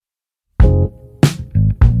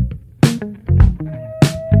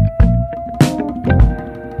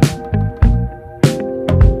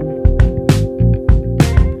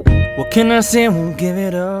Can I say I won't give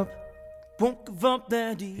it up? Won't give up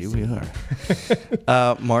that easy. Here we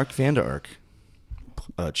are. Mark Vander Ark.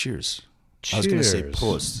 Cheers. I was going to say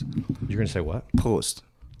post. You're going to say what? Post.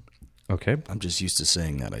 Okay. I'm just used to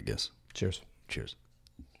saying that, I guess. Cheers. Cheers.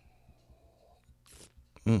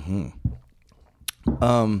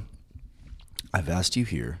 I've asked you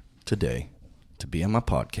here today to be on my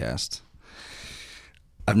podcast.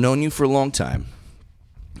 I've known you for a long time.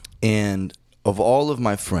 And of all of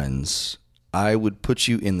my friends, I would put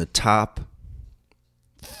you in the top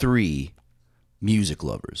 3 music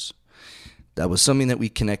lovers. That was something that we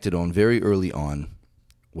connected on very early on,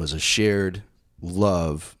 was a shared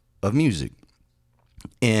love of music.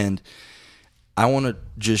 And I want to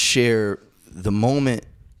just share the moment,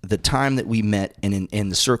 the time that we met, and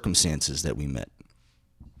the circumstances that we met.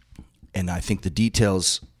 And I think the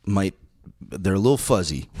details they're a little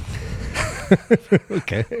fuzzy.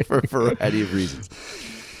 Okay. for a variety of reasons.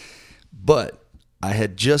 But I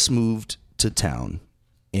had just moved to town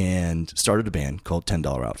and started a band called $10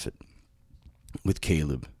 Outfit with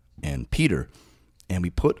Caleb and Peter. And we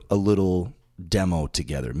put a little demo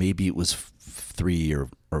together. Maybe it was 3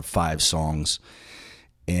 or 5 songs.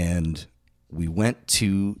 And we went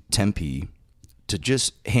to Tempe to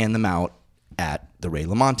just hand them out at the Ray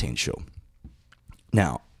LaMontagne show.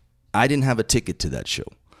 Now, I didn't have a ticket to that show.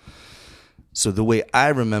 So the way I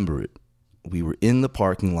remember it, we were in the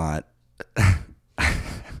parking lot.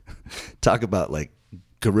 Talk about like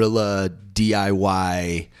guerrilla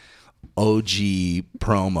DIY OG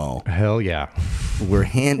promo. Hell yeah. We're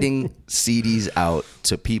handing CDs out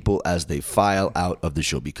to people as they file out of the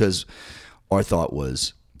show, because our thought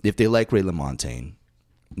was, if they like Ray LaMontagne,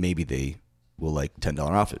 maybe they will like $10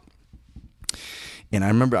 Outfit. And I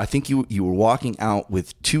remember, I think you were walking out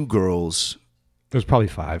with 2 girls. It was probably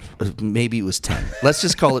 5. Maybe it was 10. Let's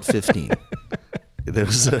just call it 15. There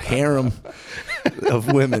was a harem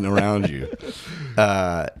of women around you.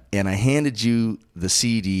 And I handed you the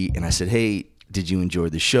CD, and I said, hey, did you enjoy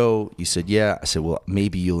the show? You said, yeah. I said, well,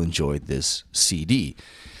 maybe you'll enjoy this CD.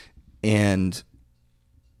 And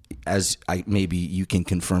as maybe you can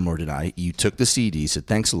confirm or deny, you took the CD, said,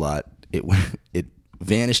 thanks a lot. It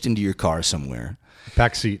vanished into your car somewhere.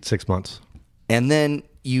 Backseat, 6 months. And then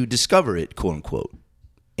you discover it, quote unquote.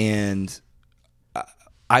 And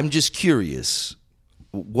I'm just curious,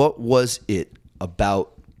 what was it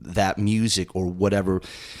about that music or whatever,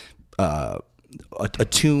 a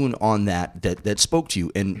tune on that spoke to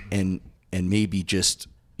you, and maybe just,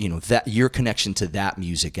 that your connection to that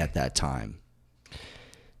music at that time?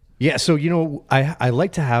 Yeah, so I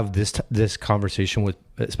like to have this conversation with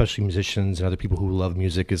especially musicians and other people who love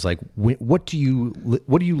music. Is like, what do you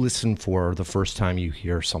listen for the first time you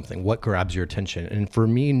hear something? What grabs your attention? And for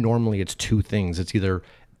me, normally it's 2 things. It's either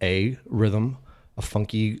a rhythm, a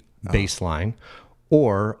funky bass line,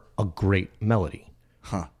 or a great melody.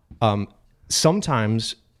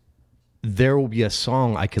 Sometimes there will be a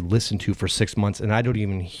song I could listen to for 6 months, and I don't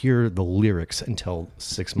even hear the lyrics until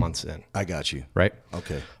 6 months in. I got you. Right?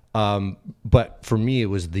 Okay. But for me, it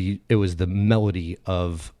was the melody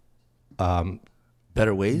of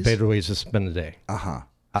Better Ways to Spend the Day.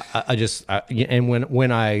 And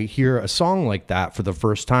when I hear a song like that for the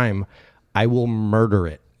first time, I will murder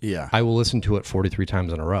it. Yeah, I will listen to it 43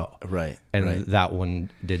 times in a row. Right, and that one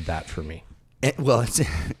did that for me. And, well,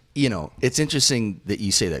 it's interesting that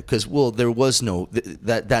you say that, because there was no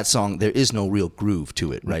that song. There is no real groove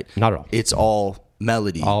to it, right? Not at all. It's all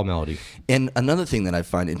melody. All melody. And another thing that I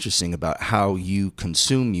find interesting about how you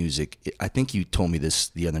consume music, I think you told me this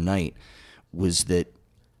the other night, was that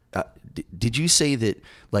did you say that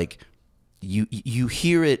like you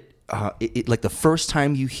hear it, like the first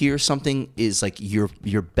time you hear something is like your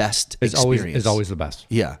best experience? Is always the best.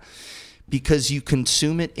 Yeah, because you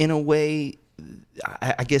consume it in a way.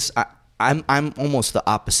 I guess I'm almost the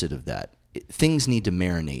opposite of that. Things need to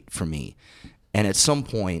marinate for me, and at some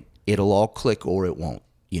point it'll all click or it won't,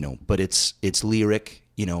 but it's lyric,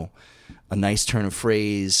 a nice turn of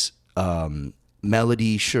phrase,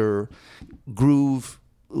 melody, sure, groove,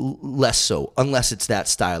 less so, unless it's that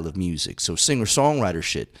style of music. So singer-songwriter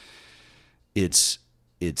shit, it's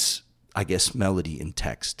I guess melody and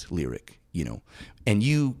text, lyric, and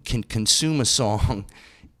you can consume a song,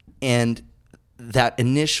 and that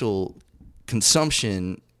initial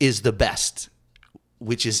consumption is the best,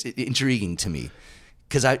 which is intriguing to me.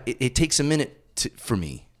 Because it takes a minute for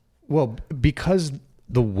me. Well, because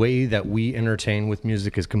the way that we entertain with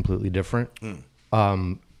music is completely different.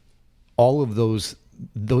 All of those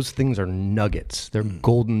things are nuggets. They're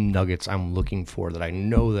golden nuggets I'm looking for that I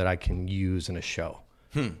know that I can use in a show.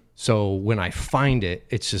 So when I find it,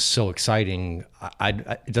 it's just so exciting.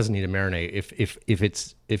 It doesn't need to marinate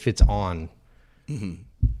if it's on.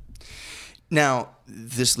 Now,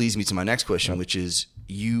 this leads me to my next question, which is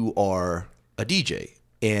you are a DJ,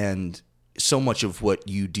 and so much of what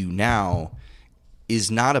you do now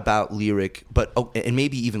is not about lyric, and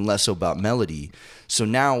maybe even less so about melody. So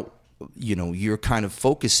now, you're kind of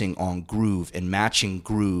focusing on groove and matching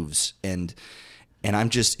grooves, and I'm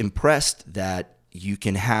just impressed that you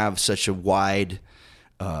can have such a wide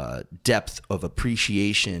depth of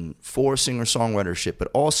appreciation for singer-songwritership, but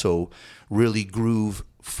also really groove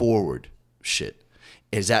forward shit.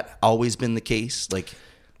 Has that always been the case?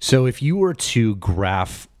 So if you were to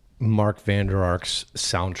graph Mark Vander Ark's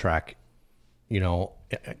soundtrack,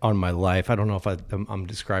 on my life, I don't know if I'm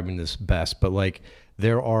describing this best, but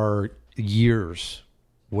there are years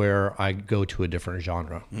where I go to a different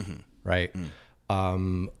genre, right?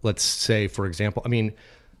 Let's say, for example,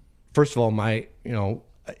 first of all,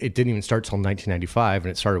 it didn't even start till 1995,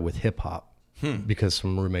 and it started with hip hop because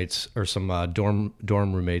some roommates or some dorm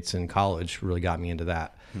roommates in college really got me into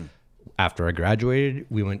that. After I graduated,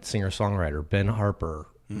 we went singer-songwriter, Ben Harper,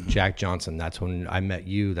 Jack Johnson. That's when I met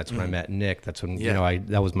you. That's when I met Nick. That's when,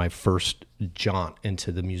 that was my first jaunt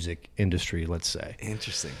into the music industry, let's say.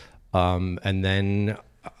 Interesting. And then,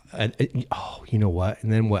 you know what?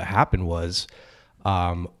 And then what happened was,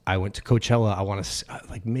 I went to Coachella. I want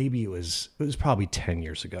to maybe it was probably 10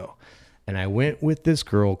 years ago. And I went with this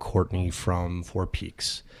girl, Courtney, from Four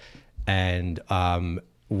Peaks. And,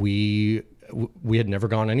 we had never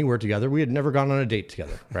gone anywhere together. We had never gone on a date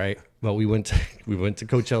together, right? But we went to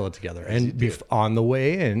Coachella together. And on the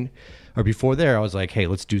way in, or before there, I was like, hey,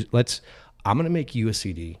 I'm going to make you a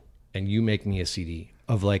CD and you make me a CD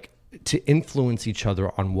of to influence each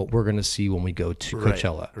other on what we're going to see when we go to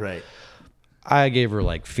Coachella. Right. I gave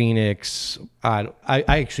her Phoenix. I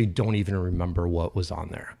actually don't even remember what was on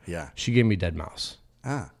there. Yeah. She gave me Dead Mouse.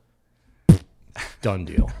 Done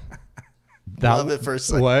deal. Love at first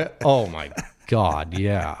sight. What? Oh my God.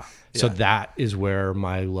 Yeah. So that is where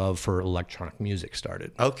my love for electronic music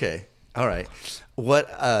started. Okay. All right. What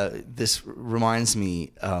this reminds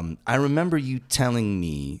me, I remember you telling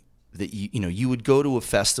me that you would go to a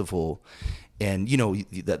festival, and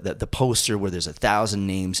the poster where there's 1,000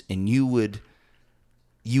 names, and you would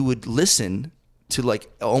listen to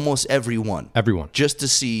almost everyone just to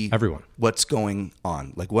see what's going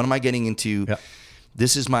on. What am I getting into? Yep.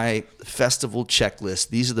 This is my festival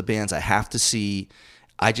checklist. These are the bands I have to see.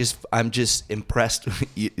 I'm just impressed.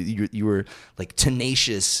 You were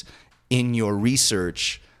tenacious in your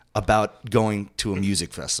research about going to a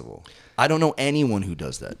music festival. I don't know anyone who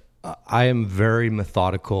does that. I am very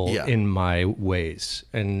methodical in my ways,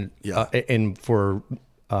 and for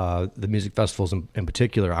the music festivals in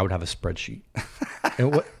particular, I would have a spreadsheet. I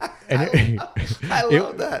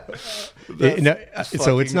love that.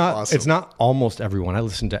 So it's not awesome. It's not almost everyone. I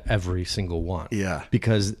listen to every single one. Yeah,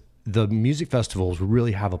 because the music festivals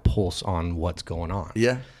really have a pulse on what's going on.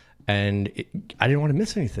 Yeah, and I didn't want to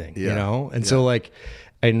miss anything. And so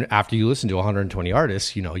and after you listen to 120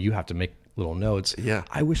 artists, you have to make little notes. Yeah.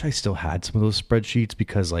 I wish I still had some of those spreadsheets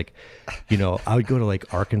because I would go to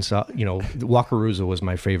Arkansas, Wakarusa was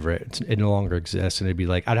my favorite. It no longer exists. And it'd be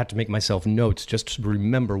I'd have to make myself notes just to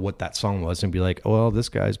remember what that song was and be well, this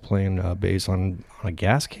guy's playing bass on a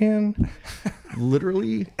gas can,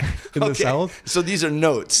 literally in the South. So these are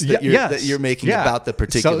notes that you're making about the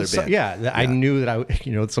particular band. I knew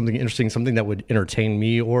that something interesting, something that would entertain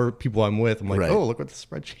me or people I'm with. I'm oh, look at the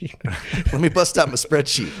spreadsheet. Let me bust out my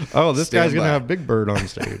spreadsheet. Oh, this guy's going to have Big Bird on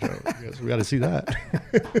stage. I guess we got to see that.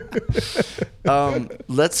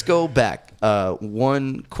 Let's go back.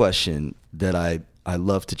 One question that I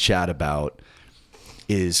love to chat about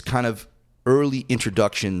is kind of early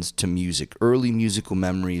introductions to music, early musical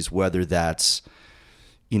memories, whether that's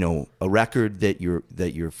a record that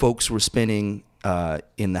your folks were spinning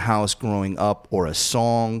in the house growing up, or a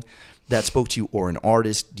song that spoke to you, or an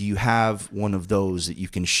artist. Do you have one of those that you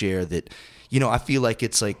can share that I feel like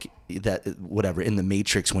it's that whatever in the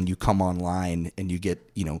Matrix when you come online and you get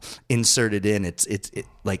inserted in,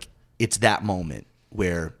 it's that moment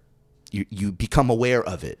where you become aware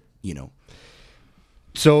of it.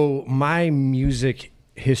 So my music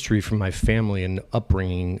history from my family and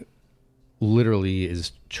upbringing literally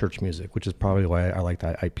is church music, which is probably why I like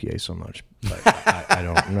that IPA so much. But I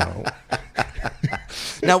don't know.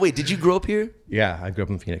 Now, wait, did you grow up here? Yeah, I grew up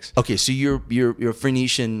in Phoenix. Okay, so you're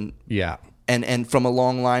Phoenician. Yeah. And from a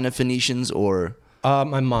long line of Phoenicians, or?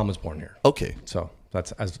 My mom was born here. Okay. So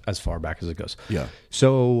that's as far back as it goes. Yeah.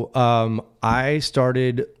 So I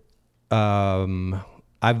started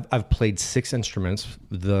I've played 6 instruments.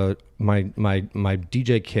 My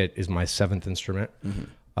DJ kit is my 7th instrument.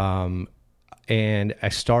 And I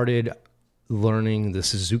started learning the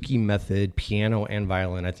Suzuki method, piano and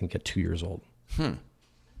violin, I think at 2 years old. I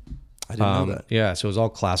didn't know that. Yeah, so it was all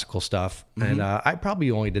classical stuff. And I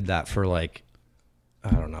probably only did that for like,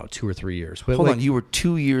 I don't know, 2 or 3 years. But Hold on, you were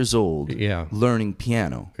 2 years old learning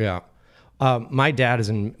piano. Yeah. My dad's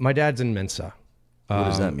in Mensa. What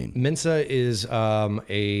does that mean? Mensa is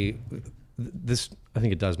this, I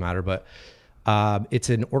think it does matter, but it's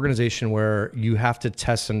an organization where you have to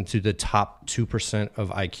test into the top 2% of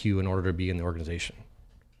IQ in order to be in the organization.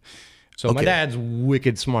 So my dad's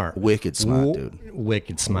wicked smart. Wicked smart, dude.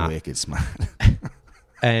 Wicked smart. Wicked smart.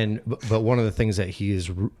 But one of the things that he is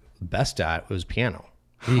best at was piano.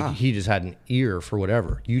 He just had an ear for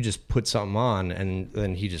whatever. You just put something on and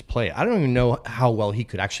then he just play it. I don't even know how well he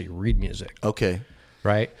could actually read music. Okay.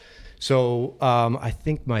 Right. So I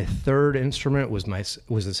think my 3rd instrument was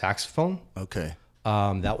the saxophone. Okay.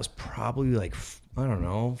 That was probably like, I don't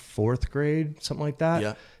know, 4th grade, something like that.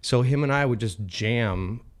 Yeah. So him and I would just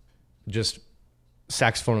jam just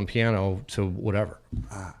saxophone and piano to whatever.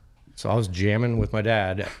 So I was jamming with my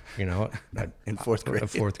dad, in 4th grade.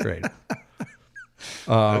 4th grade.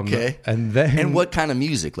 Okay. And what kind of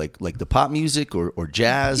music? Like the pop music or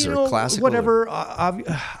jazz or classical? Whatever.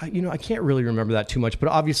 I can't really remember that too much, but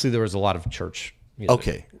obviously there was a lot of church music.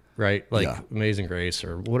 Okay. Right? Like Amazing Grace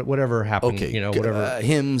or whatever happened, Okay. whatever.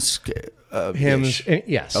 Hymns. Hymns.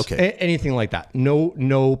 Yes. Okay. Anything like that.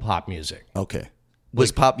 No pop music. Okay.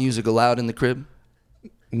 Was pop music allowed in the crib?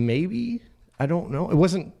 Maybe. I don't know. It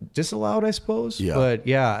wasn't disallowed, I suppose. Yeah. But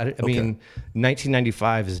yeah, I mean,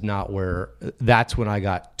 1995 is not where. That's when I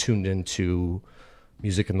got tuned into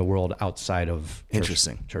music in the world outside of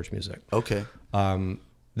church music. Okay.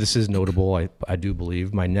 This is notable. I do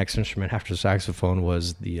believe my next instrument after saxophone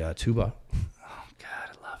was the tuba. Oh God,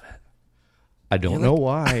 I love it. I don't know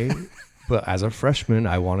why, but as a freshman,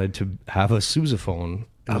 I wanted to have a sousaphone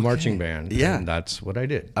in the marching band. Yeah. And that's what I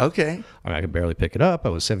did. Okay. I mean, I could barely pick it up. I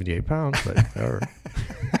was 78 pounds, but whatever.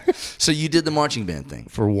 So you did the marching band thing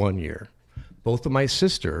For 1 year. Both of my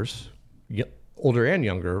sisters, older and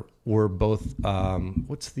younger, were both,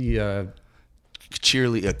 what's the...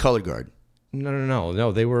 color guard.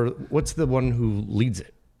 No. They were, what's the one who leads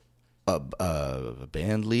it? A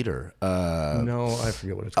band leader. No, I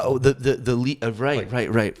forget what it's called. Oh, the lead.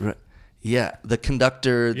 Right. Yeah, the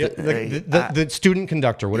conductor. The student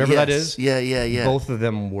conductor, whatever that is. Yeah. Both of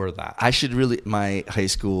them were that. I should really. My high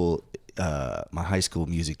school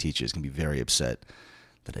music teacher is gonna be very upset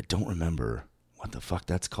that I don't remember what the fuck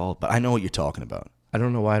that's called. But I know what you're talking about. I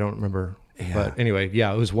don't know why I don't remember. Yeah. But anyway,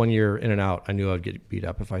 it was 1 year in and out. I knew I'd get beat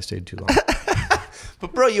up if I stayed too long.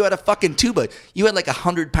 But bro, you had a fucking tuba. You had like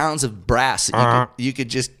 100 pounds of brass that you could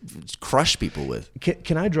just crush people with.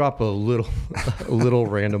 Can I drop a little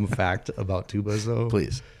random fact about tubas though?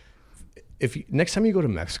 Please. Next time you go to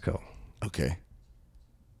Mexico, okay.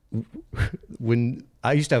 When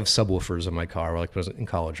I used to have subwoofers in my car, like when I was in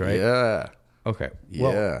college, right? Yeah. Okay. Yeah.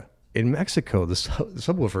 Well, in Mexico, the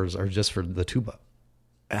subwoofers are just for the tuba.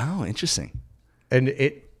 Oh, interesting. And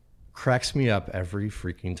it cracks me up every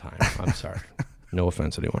freaking time. I'm sorry. No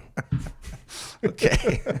offense, anyone.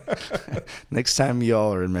 Okay. Next time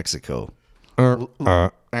y'all are in Mexico. All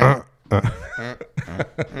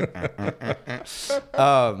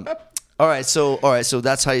right. So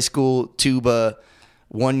that's high school, tuba,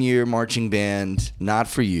 1 year marching band. Not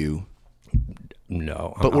for you.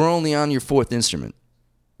 No. But we're only on your 4th instrument.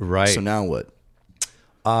 Right. So now what?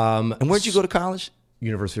 And where'd you go to college?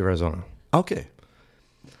 University of Arizona. Okay.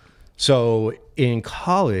 So in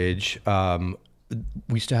college,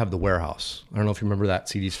 we used to have the Warehouse. I don't know if you remember that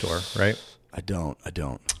CD store, right? I don't.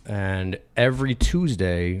 And every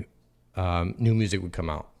Tuesday, new music would come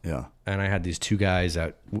out. Yeah. And I had these 2 guys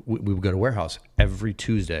that we would go to Warehouse every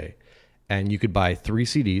Tuesday, and you could buy 3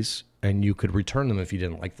 CDs and you could return them if you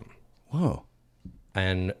didn't like them. Whoa.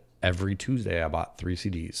 And every Tuesday I bought 3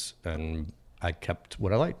 CDs and I kept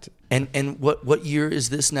what I liked. And what year is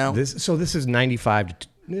this now? This is 95,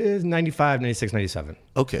 96, 97.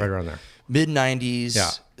 Okay. Right around there. Mid-90s.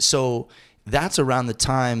 Yeah. So that's around the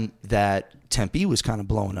time that Tempe was kind of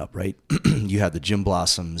blowing up, right? You had the Gym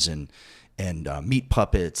Blossoms and Meat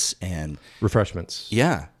Puppets and Refreshments.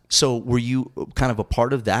 Yeah. So were you kind of a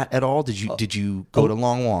part of that at all? Did you go to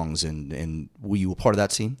Long Wong's and were you a part of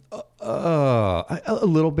that scene? A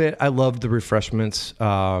little bit. I loved the Refreshments.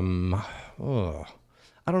 I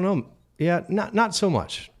don't know. Yeah, not so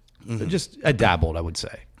much. Mm-hmm. Just I dabbled, I would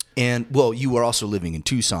say. And well, you were also living in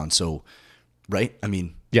Tucson, so right? I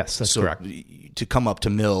mean, Yes, that's correct. To come up to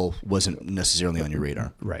Mill wasn't necessarily on your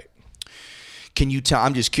radar. Right. Can you tell?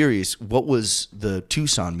 I'm just curious. What was the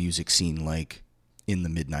Tucson music scene like in the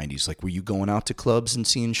mid '90s? Like, were you going out to clubs and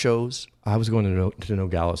seeing shows? I was going to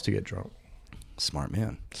Nogales to get drunk. Smart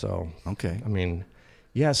man. So okay. I mean,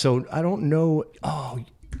 yeah. So I don't know. Oh,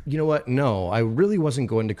 you know what? No, I really wasn't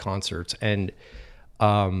going to concerts, and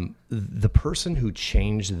the person who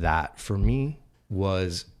changed that for me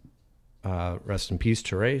was rest in peace,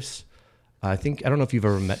 Therese. I don't know if you've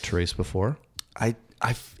ever met Therese before.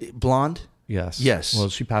 Blonde. Yes. Well,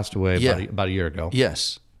 she passed away about a year ago.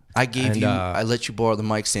 Yes. I let you borrow the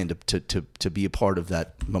mic stand to be a part of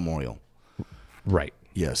that memorial. Right.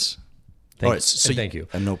 Yes. Thank you.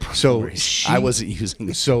 No problem. So I wasn't using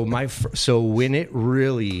it. So when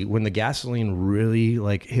the gasoline really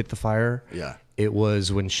like hit the fire. Yeah. It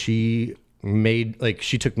was when she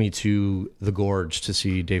took me to the Gorge to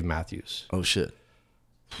see Dave Matthews. Oh shit.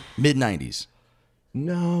 Mid '90s.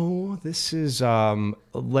 No, this is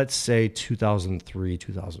let's say 2003,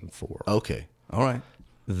 2004. Okay. All right.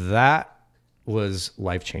 That was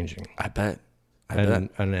life-changing. I bet.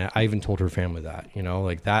 And I even told her family that,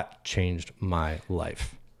 like that changed my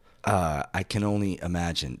life. I can only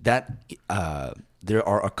imagine that there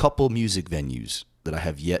are a couple music venues that I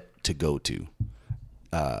have yet to go to.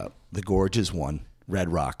 The Gorge is one. Red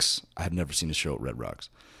Rocks. I have never seen a show at Red Rocks.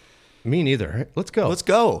 Me neither. Let's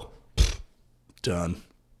go. Done.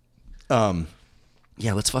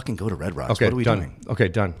 Yeah, let's fucking go to Red Rocks. Okay, what are we doing? Okay,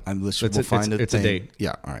 done. We'll find it's a date.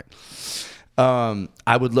 Yeah, all right.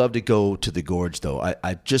 I would love to go to the Gorge though.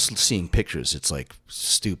 I just seeing pictures, it's like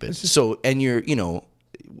stupid. And you're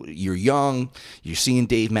young, you're seeing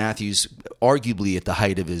Dave Matthews arguably at the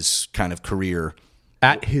height of his kind of career.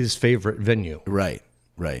 At his favorite venue. Right.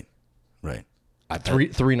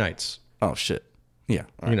 Three nights. Oh shit. Yeah.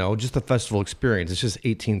 Right. Just the festival experience. It's just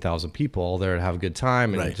 18,000 people all there to have a good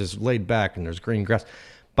time and just laid back, and there's green grass.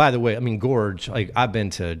 By the way, I mean, Gorge, like I've been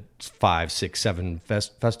to 5, 6, 7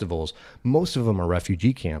 festivals. Most of them are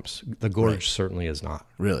refugee camps. The Gorge certainly is not.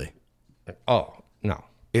 Really? Oh, no.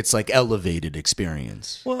 It's like elevated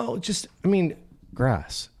experience. Well,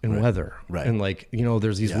 grass and weather. Right. And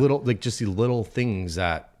there's these these little things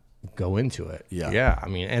that go into it. Yeah. Yeah. I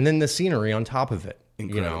mean, and then the scenery on top of it.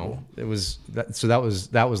 Incredible. It was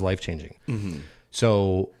that was life-changing. Mm-hmm.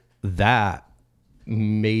 So that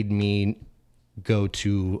made me go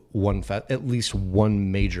to at least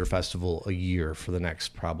one major festival a year for the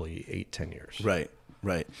next probably 8-10 years.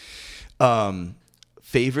 Right.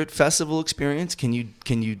 Favorite festival experience? Can you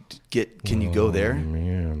go there?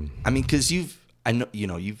 Man. I mean, because I know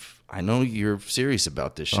you're serious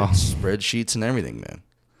about this shit. Spreadsheets and everything, man.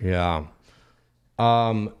 Yeah.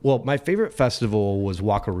 Well, my favorite festival was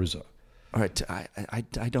Wakarusa. All right,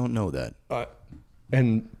 I don't know that.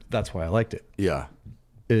 And that's why I liked it. Yeah.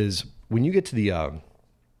 Is when you get to the,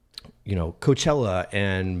 Coachella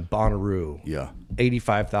and Bonnaroo. Yeah.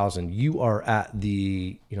 85,000. You are at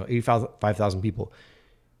the, 85,000 people.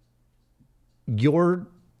 Your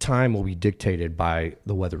time will be dictated by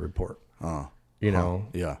the weather report.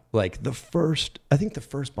 Yeah. Like the first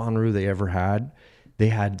Bonnaroo they ever had, they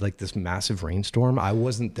had like this massive rainstorm. I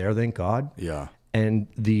wasn't there, thank God. Yeah. And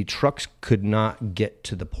the trucks could not get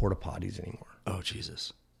to the porta potties anymore. Oh,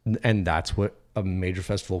 Jesus. And that's what a major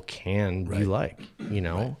festival can be like,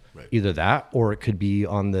 Right. Either that or it could be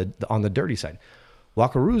on the dirty side.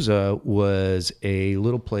 Wakarusa was a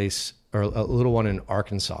little place or a little one in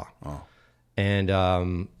Arkansas. Oh. And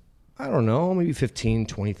I don't know, maybe 15,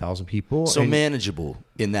 20,000 people. So manageable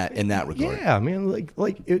in that regard. Yeah, man,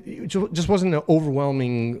 like it just wasn't an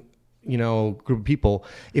overwhelming, group of people.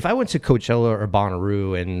 If I went to Coachella or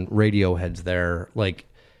Bonnaroo and Radiohead's there, like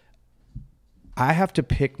I have to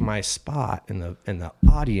pick my spot in the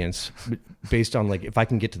audience based on like if I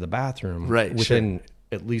can get to the bathroom within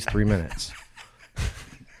at least 3 minutes.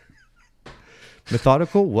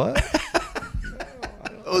 Methodical? What?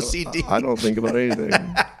 OCD. I don't think about anything.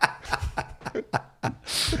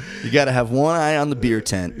 You got to have one eye on the beer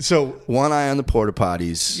tent. So one eye on the porta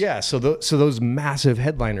potties. Yeah. So those massive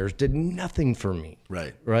headliners did nothing for me.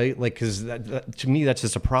 Right. Like, because that, to me, that's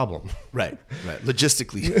just a problem. Right.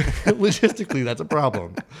 Logistically. Logistically, that's a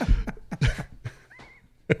problem.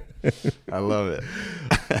 I love it.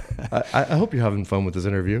 I hope you're having fun with this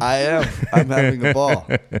interview. I am. I'm having a ball.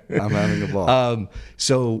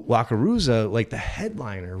 So Wakarusa, like the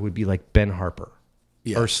headliner would be like Ben Harper.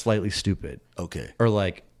 Yeah. Or Slightly Stupid. Okay. Or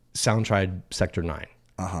like Sound Tried Sector 9.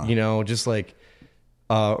 Uh-huh. Just like,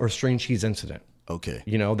 or Strange Cheese Incident. Okay.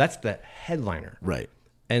 That's the headliner. Right.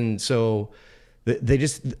 And so they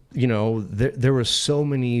just, there were so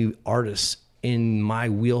many artists in my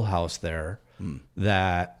wheelhouse there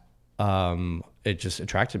that it just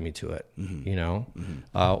attracted me to it. You know,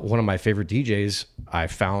 one of my favorite DJs I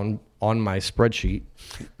found on my spreadsheet,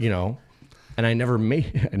 you know, and I never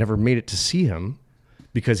made it to see him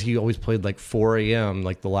because he always played like 4 a.m.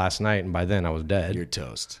 like the last night, and by then I was dead. You're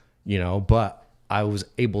toast. You know, but I was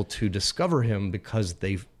able to discover him because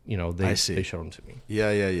they showed him to me.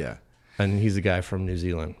 Yeah. And he's a guy from New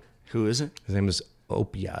Zealand. Who is it? His name is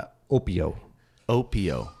Opio.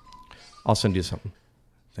 Opio. I'll send you something.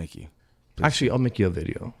 Thank you. Actually, I'll make you a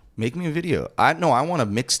video. Make me a video. I want a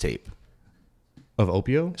mixtape. Of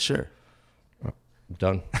Opio? Sure.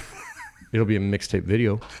 Done. It'll be a mixtape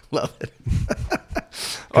video. Love it.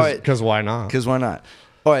 All right. Because why not? Because why not?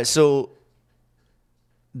 All right. So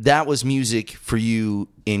that was music for you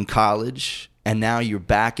in college, and now you're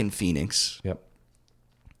back in Phoenix. Yep.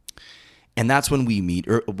 And that's when we meet,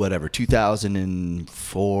 or whatever,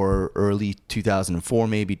 2004, early 2004,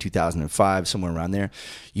 maybe 2005, somewhere around there.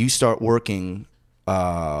 You start working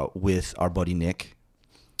with our buddy Nick,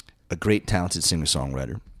 a great, talented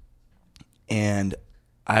singer-songwriter. And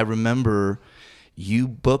I remember you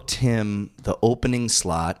booked him the opening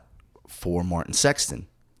slot for Martin Sexton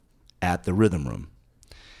at the Rhythm Room.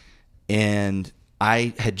 And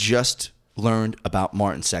I had just learned about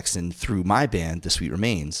Martin Sexton through my band, The Sweet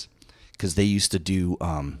Remains, because they used to do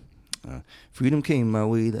Freedom Came My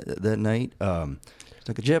Way that night. It's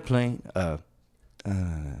like a jet plane.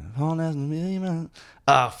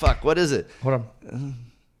 Fuck, what is it? Hold on.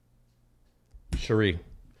 Cherie.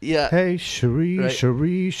 Yeah. Hey, Cherie, Right.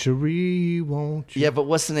 Cherie, won't you? Yeah, but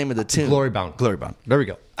what's the name of the tune? Glory Bound. Glory Bound. There we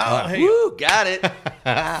go. Oh, woo, got it.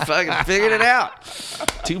 Fucking figured it out.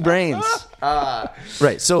 2 brains.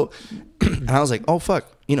 Right. So, and I was like, oh, fuck.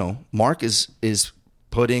 You know, Mark is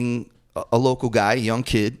putting a local guy, a young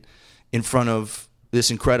kid, in front of this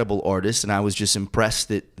incredible artist. And I was just impressed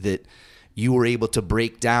that you were able to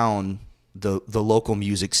break down the local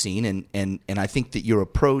music scene. And I think that your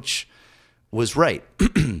approach was right.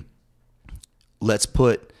 Let's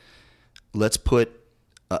put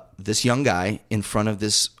this young guy in front of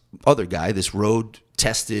this other guy, this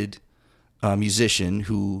road-tested musician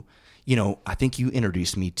who, you know, I think you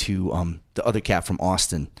introduced me to the other cat from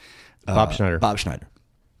Austin, Bob Schneider. Bob Schneider,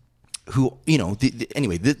 who, you know,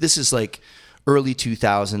 anyway, this is like early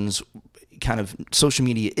 2000s, kind of social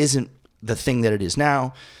media isn't the thing that it is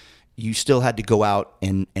now. You still had to go out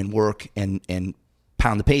and work and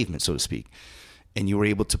pound the pavement, so to speak. And you were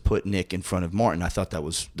able to put Nick in front of Martin. I thought that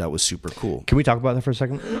was super cool. Can we talk about that for a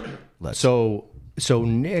second? So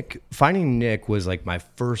Nick, finding Nick was like my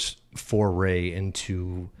first foray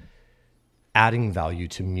into adding value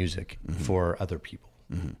to music for other people,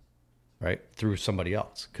 right? Through somebody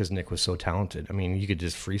else, because Nick was so talented. I mean, you could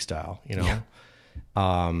just freestyle, you know?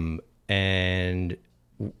 Yeah. And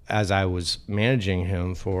as I was managing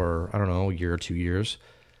him for, I don't know, a year or 2 years,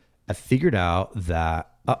 I figured out that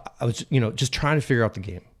I was, you know, just trying to figure out the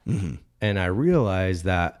game. And I realized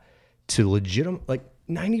that to like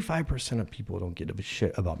 95% of people don't give a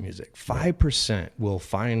shit about music. 5% will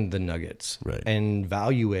find the nuggets and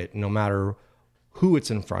value it no matter who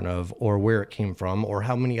it's in front of or where it came from or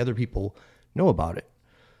how many other people know about it.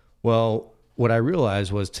 Well, what I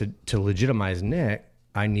realized was to legitimize Nick,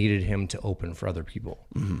 I needed him to open for other people.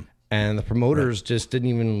 And the promoters just didn't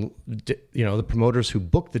even, you know, the promoters who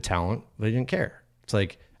booked the talent, they didn't care. It's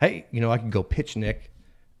like, hey, you know, I could go pitch Nick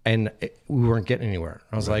and we weren't getting anywhere.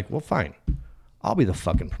 I was like, well, fine. I'll be the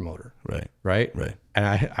fucking promoter. Right.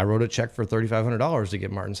 And I wrote a check for $3,500 to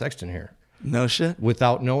get Martin Sexton here. No shit.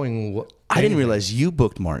 Without knowing what. I didn't realize you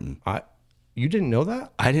booked Martin. You didn't know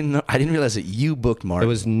that? I didn't realize that you booked Martin. It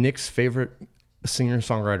was Nick's favorite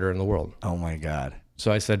singer-songwriter in the world. Oh my God.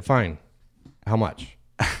 So I said, fine. How much?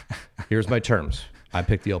 Here's my terms. I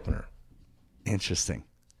picked the opener. Interesting.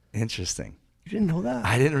 You didn't know that?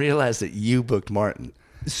 I didn't realize that you booked Martin.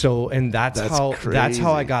 So, and that's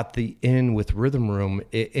how I got the in with Rhythm Room.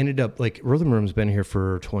 It ended up like Rhythm Room's been here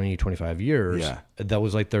for 20, 25 years. Yeah. That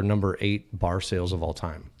was like their number 8 bar sales of all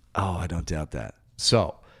time. Oh, I don't doubt that.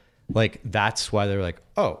 So, like, that's why they're like,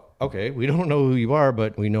 oh, okay, we don't know who you are,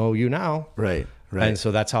 but we know you now. Right. And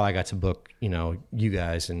so that's how I got to book, you know, you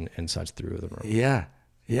guys and such through Rhythm Room. Yeah.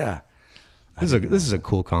 This is a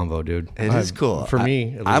cool convo, dude. It is cool. For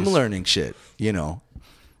me, at least. I'm learning shit, you know,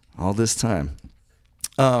 all this time.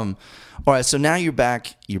 All right, so now you're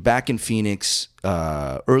back in Phoenix,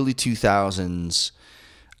 early 2000s.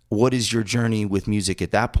 What is your journey with music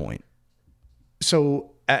at that point?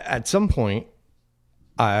 So at some point,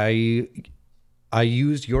 I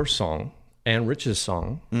used your song and Rich's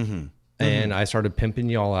song and I started pimping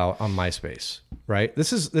y'all out on MySpace. Right.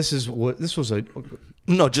 This was a.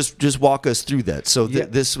 No, just walk us through that. So Yeah.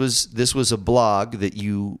 this was a blog that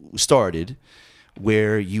you started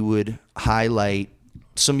where you would highlight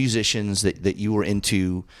some musicians that you were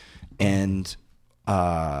into, and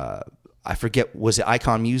I forget, was it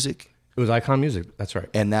Icon Music? It was Icon Music. That's right.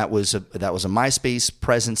 And that was a MySpace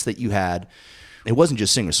presence that you had. It wasn't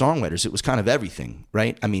just singer-songwriters. It was kind of everything,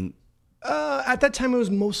 right? I mean, At that time, it was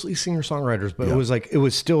mostly singer-songwriters, but it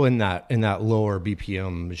was still in that lower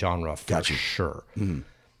BPM genre for sure.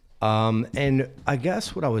 And I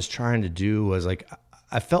guess what I was trying to do was like,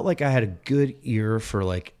 I felt like I had a good ear for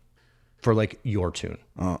your tune,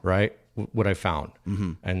 right? What I found,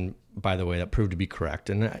 and by the way, that proved to be correct.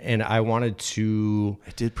 And I wanted to.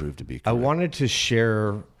 it did prove to be correct. I wanted to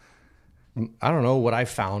share. I don't know what I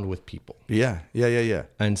found with people. Yeah.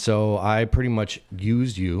 And so I pretty much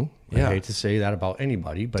used you. Yeah. I hate to say that about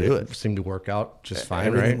anybody, but it seemed to work out just fine.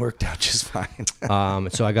 Everything right? worked out just fine.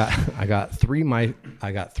 So I got three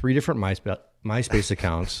different MySpace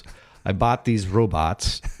accounts. I bought these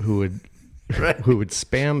robots who would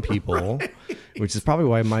spam people, which is probably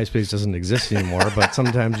why MySpace doesn't exist anymore. But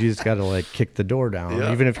sometimes you just got to like kick the door down,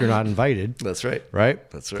 even if you're not invited. That's right. Right.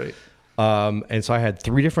 That's right. And so I had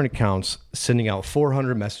 3 different accounts sending out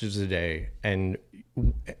 400 messages a day, and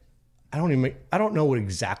I don't know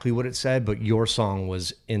exactly what it said, but your song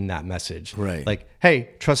was in that message. Right. Like, hey,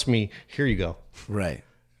 trust me, here you go. Right.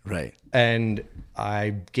 And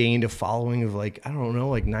I gained a following of like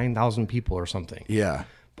 9,000 people or something. Yeah.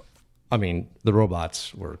 I mean, the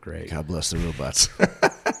robots were great. God bless the robots.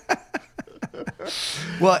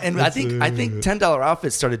 Well, and I think $10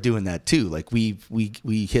 Outfits started doing that too. Like we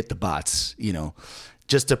hit the bots,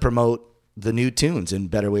 just to promote the new tunes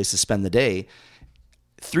and better ways to spend the day.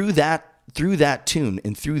 Through that tune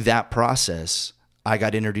and through that process, I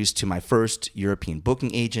got introduced to my first European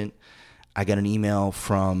booking agent. I got an email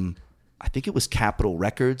from, I think it was Capitol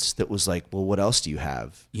Records, that was like, well, what else do you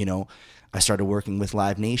have? I started working with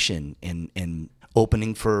Live Nation and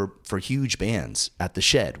opening for huge bands at the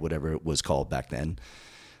Shed, whatever it was called back then.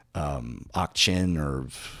 Auction or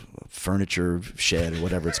Furniture Shed or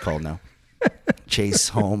whatever it's called now. Chase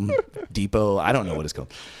Home Depot. I don't know what it's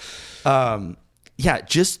called.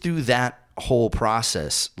 Just through that whole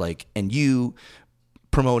process, and you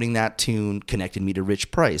promoting that tune connected me to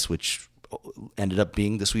Rich Price, which ended up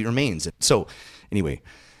being The Sweet Remains. So anyway,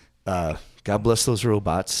 God bless those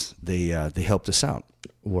robots. They helped us out.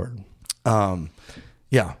 Word.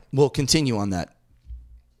 We'll continue on that.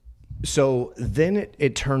 So then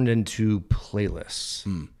it turned into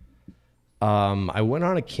playlists. I went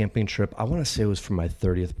on a camping trip. I want to say it was for my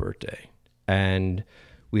 30th birthday. And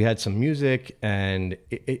we had some music, and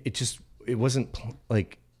it wasn't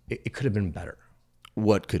like, it could have been better.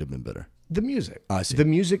 What could have been better? The music. I see. The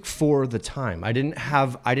music for the time. I didn't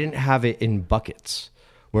have it in buckets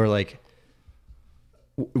where like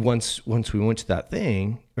once we went to that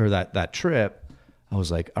thing or that trip, I was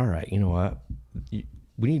like, all right, you know what? We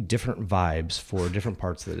need different vibes for different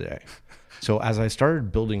parts of the day. So as I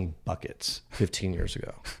started building buckets 15 years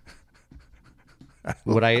ago,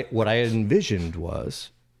 what I envisioned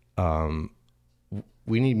was,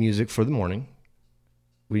 we need music for the morning.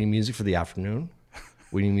 We need music for the afternoon.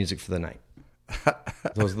 We need music for the night.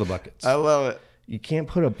 Those are the buckets. I love it. You can't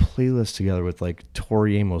put a playlist together with like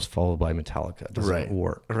Tori Amos followed by Metallica. It doesn't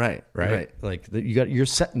work. Right. Like you got your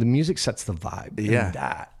set. The music sets the vibe. Yeah. And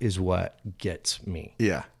that is what gets me.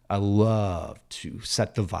 Yeah. I love to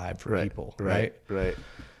set the vibe for people. Right. Right.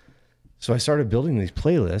 So I started building these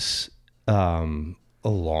playlists a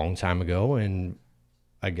long time ago, and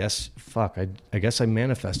I guess I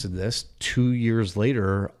manifested this. 2 years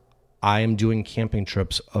later, I am doing camping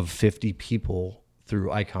trips of 50 people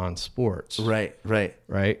through Icon Sports. Right.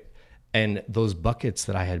 And those buckets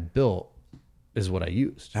that I had built is what I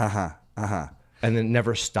used. And then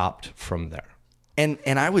never stopped from there. And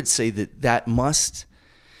I would say that must,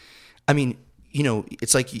 I mean,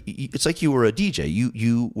 it's like you were a DJ.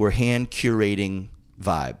 You were hand curating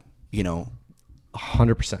vibe,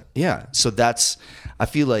 100%. Yeah. So I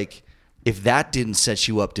feel like if that didn't set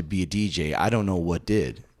you up to be a DJ, I don't know what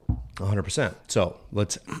did. 100%. So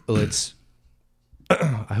let's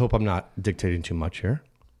I hope I'm not dictating too much here.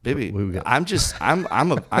 Baby, I'm just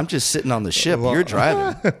sitting on the ship. You're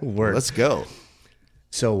driving. Let's go.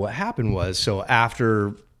 So what happened was, so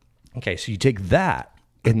you take that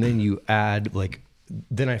and then you add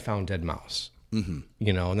then I found Dead Mouse, and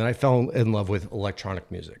then I fell in love with electronic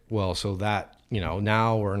music. Well, so that,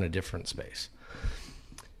 now we're in a different space.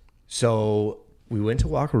 So we went to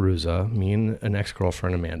Wakarusa, me and an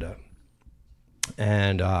ex-girlfriend, Amanda,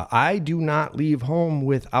 And I do not leave home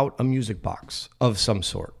without a music box of some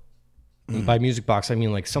sort. And by music box, I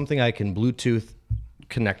mean like something I can Bluetooth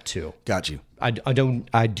connect to. Got you. I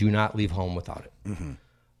do not leave home without it.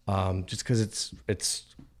 Just because it's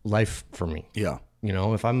life for me. Yeah. You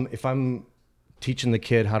know, if I'm teaching the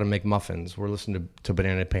kid how to make muffins, we're listening to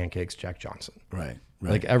Banana Pancakes, Jack Johnson. Right.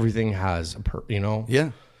 Like everything has you know.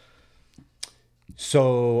 Yeah.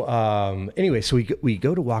 So anyway, so we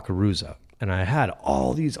go to Wakarusa, and I had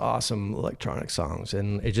all these awesome electronic songs,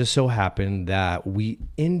 and it just so happened that we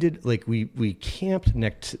ended like we camped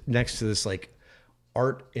next to this like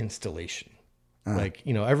art installation. Like,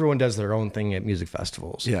 you know, everyone does their own thing at music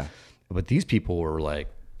festivals. Yeah. But these people were like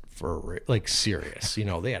serious. You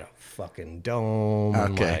know, they had a fucking dome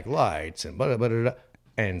and like lights and blah, blah, blah, blah.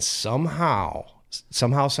 And somehow,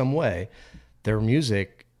 some way, their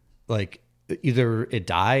music, like either it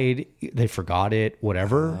died, they forgot it,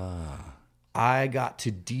 whatever. I got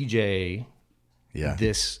to DJ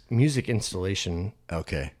this music installation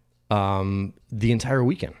Okay. the entire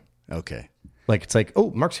weekend. Okay. Like, it's like, oh,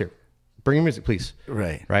 Mark's here. Bring your music, please.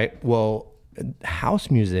 Right. Right. Well,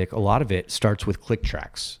 house music, a lot of it starts with click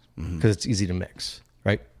tracks because it's easy to mix.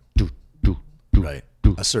 Right. Do, do, do, Right.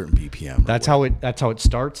 do. A certain BPM. That's how it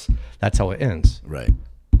starts. That's how it ends. Right.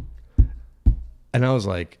 And I was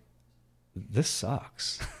like, this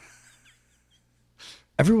sucks.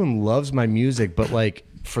 Everyone loves my music, but like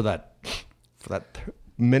for that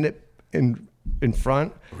minute in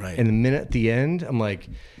front Right. and a minute at the end, I'm like,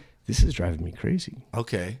 this is driving me crazy.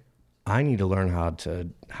 Okay. I need to learn how to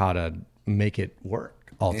make it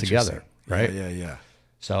work all together. Right. Yeah.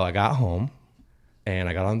 So I got home and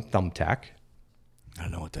I got on Thumbtack. I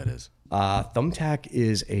don't know what that is. Thumbtack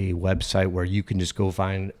is a website where you can just go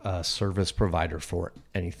find a service provider for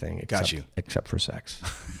anything except for sex.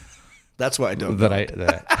 That's why I don't that know.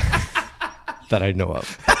 that I know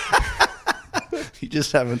of. You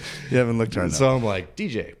haven't looked hard enough. So I'm like,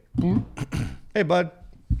 DJ, hey bud,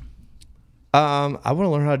 I want to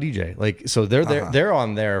learn how to DJ. Like, so they're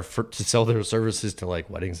on there to sell their services to like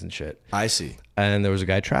weddings and shit. I see. And there was a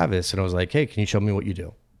guy, Travis, and I was like, hey, can you show me what you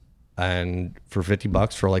do? And for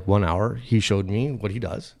 $50 for like 1 hour, he showed me what he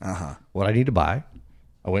does, what I need to buy.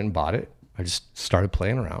 I went and bought it. I just started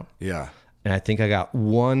playing around. Yeah. And I think I got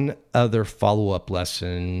one other follow-up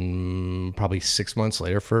lesson probably 6 months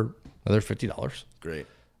later for another $50. Great.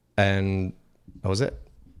 And that was it.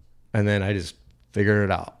 And then I just figured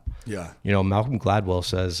it out. Yeah. You know, Malcolm Gladwell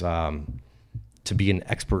says to be an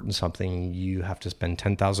expert in something, you have to spend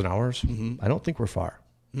 10,000 hours. I don't think we're far.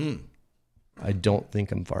 I don't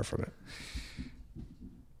think I'm far from it.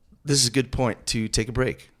 This is a good point to take a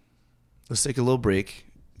break. Let's take a little break.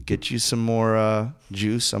 Get you some more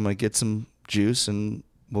juice. I'm going to get some juice and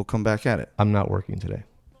we'll come back at it. I'm not working today.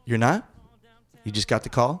 You're not? You just got the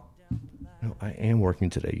call? No, I am working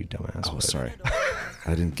today, you dumbass. Oh, sorry.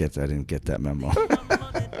 I didn't get that memo.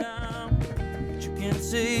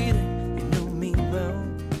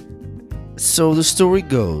 So the story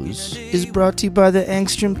goes is brought to you by the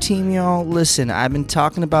Angstrom team, y'all. Listen, I've been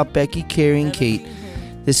talking about Becky, Carrie, and Kate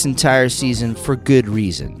this entire season for good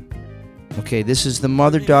reason. Okay, this is the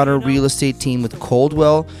mother-daughter real estate team with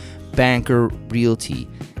Coldwell Banker Realty.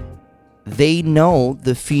 They know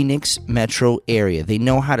the Phoenix metro area. They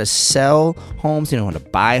know how to sell homes. They know how to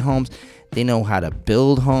buy homes. They know how to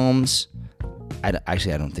build homes. I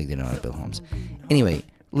don't think they know how to build homes. Anyway,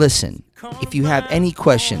 listen, if you have any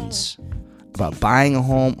questions about buying a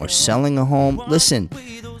home or selling a home, listen,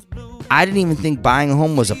 I didn't even think buying a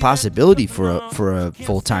home was a possibility for a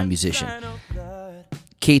full-time musician.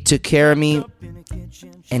 Kate took care of me,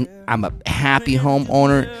 and I'm a happy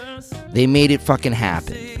homeowner. They made it fucking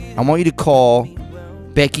happen. I want you to call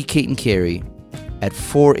Becky, Kate, and Carrie at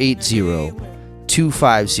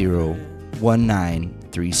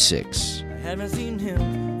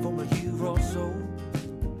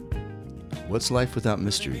 480-250-1936. What's life without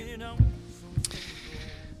mystery?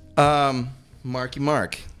 Marky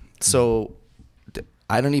Mark. So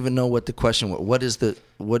I don't even know what the question was. What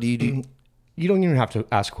do you do? You don't even have to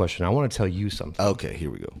ask a question. I want to tell you something. Okay,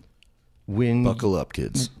 here we go. Buckle up,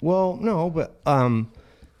 kids. Well, no, but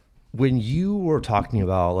when you were talking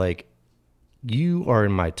about, like, you are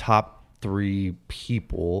in my top 3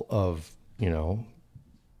 people of, you know,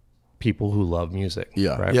 people who love music.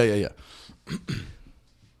 Yeah, right? Yeah.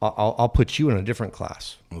 I'll put you in a different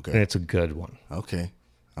class. Okay. And it's a good one. Okay.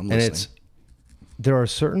 I'm listening. And there are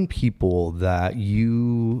certain people that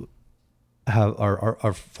you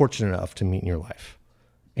are fortunate enough to meet in your life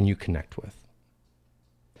and you connect with.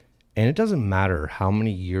 And it doesn't matter how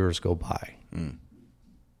many years go by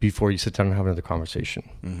before you sit down and have another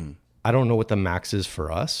conversation. I don't know what the max is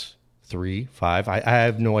for us. 3, 5. I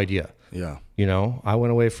have no idea. Yeah. You know, I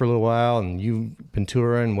went away for a little while and you've been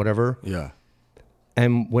touring, whatever. Yeah.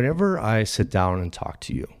 And whenever I sit down and talk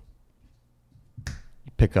to you,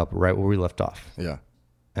 pick up right where we left off. Yeah.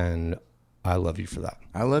 And I love you for that.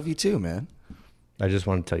 I love you too, man. I just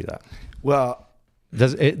want to tell you that. Well,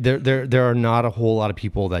 there are not a whole lot of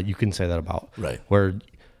people that you can say that about. Right. Where,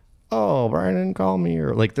 oh, Brian didn't call me,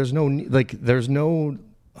 or like there's no I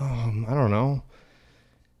don't know.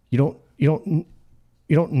 You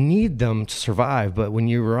don't need them to survive, but when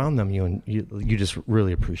you're around them, you just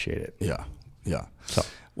really appreciate it. Yeah. Yeah. So,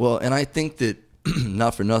 well, and I think that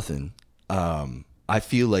not for nothing, I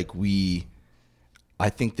feel like I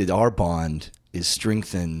think that our bond is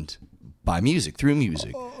strengthened by music, through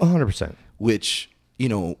music. 100%. Which, you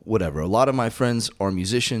know, whatever. A lot of my friends are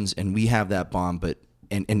musicians and we have that bond, but,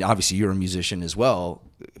 and obviously you're a musician as well.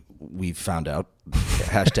 We've found out.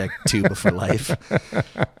 Hashtag tuba for life.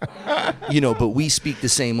 You know, but we speak the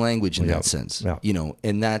same language in that sense. Yeah. You know,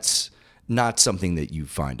 and that's not something that you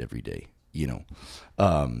find every day, you know.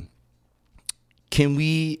 Can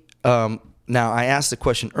we, now I asked the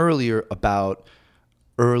question earlier about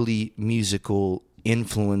early musical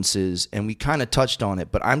influences and we kind of touched on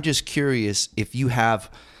it, but I'm just curious if you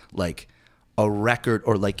have like a record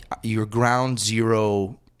or like your ground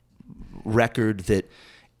zero record that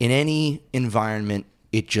in any environment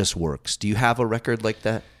it just works. Do you have a record like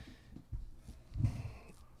that?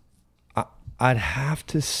 I'd have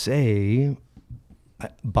to say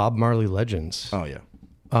Bob Marley Legends. Oh yeah.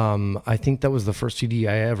 I think that was the first CD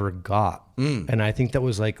I ever got. And I think that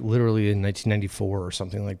was like literally in 1994 or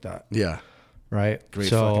something like that. Yeah. Right. Great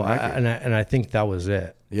so fucking record. I think that was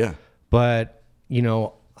it. Yeah. But you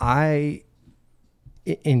know,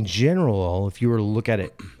 in general, if you were to look at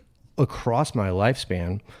it across my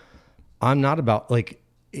lifespan, I'm not about like,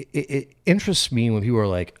 it interests me when people are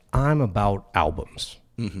like, I'm about albums.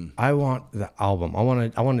 Mm-hmm. I want the album. I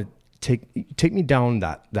want to take me down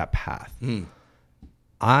that path.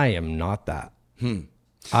 I am not that.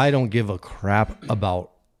 I don't give a crap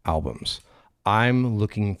about albums. I'm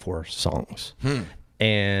looking for songs.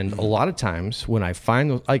 And a lot of times when I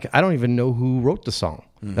find those, like, I don't even know who wrote the song.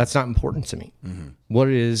 That's not important to me. What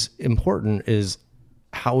is important is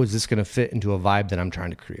how is this going to fit into a vibe that I'm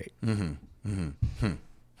trying to create?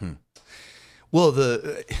 Well,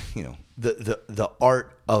 the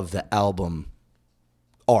art of the album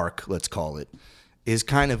arc, let's call it, is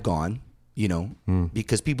kind of gone, you know,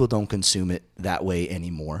 because people don't consume it that way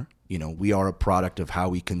anymore. You know, we are a product of how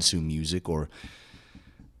we consume music, or,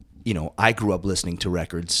 you know, I grew up listening to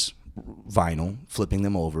records, vinyl, flipping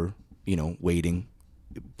them over, you know, waiting,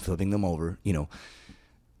 flipping them over, you know.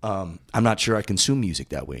 I'm not sure I consume music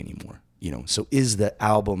that way anymore, you know. So is the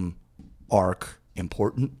album arc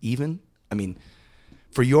important even? I mean,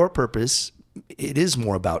 for your purpose, it is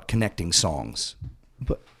more about connecting songs.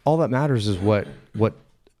 But all that matters is what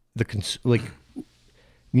like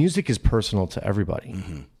music is personal to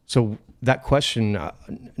everybody. So that question,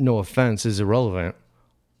 no offense, is irrelevant.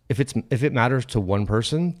 If it matters to one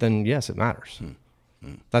person, then yes, it matters.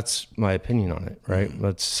 That's my opinion on it, right?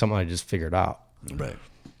 That's something I just figured out.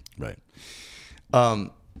 Right.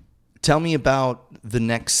 Tell me about the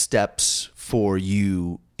next steps for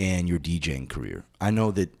you and your DJing career. I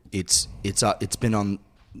know that it's been on,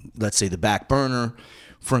 let's say, the back burner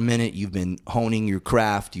for a minute. You've been honing your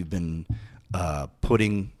craft. You've been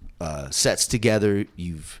putting sets together.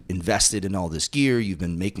 You've invested in all this gear. You've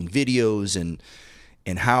been making videos, and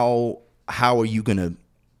how are you gonna?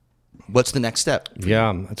 What's the next step?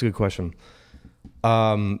 Yeah, that's a good question.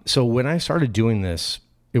 So when I started doing this,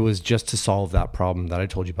 it was just to solve that problem that I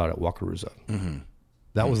told you about at Wakarusa.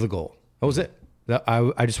 That was the goal. That was it.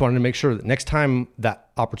 I just wanted to make sure that next time that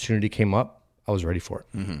opportunity came up, I was ready for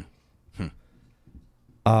it.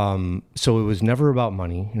 So it was never about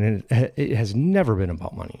money, and it has never been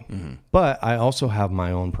about money. But I also have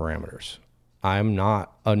my own parameters. I'm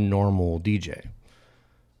not a normal DJ.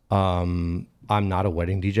 I'm not a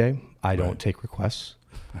wedding DJ. I don't take requests.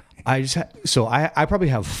 I probably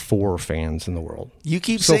have 4 fans in the world. You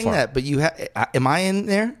keep so saying far. that, but am I in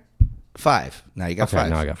there? 5. Now you got 5.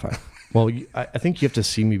 Now I got 5. Well, I think you have to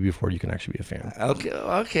see me before you can actually be a fan.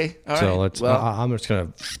 Okay. All so right. let's. Well, I'm just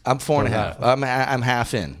gonna. I'm 4.5. I'm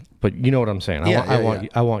half in. But you know what I'm saying.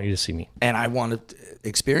 I want you to see me, and I want to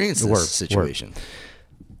experience this situation.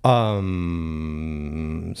 So,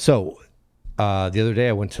 the other day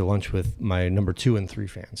I went to lunch with my number 2 and 3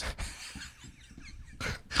 fans.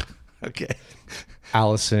 Okay.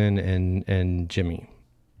 Allison and Jimmy,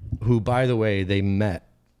 who, by the way, they met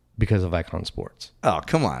because of Icon Sports. Oh,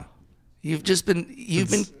 come on. You've been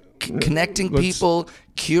connecting people,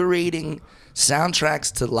 curating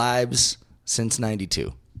soundtracks to lives since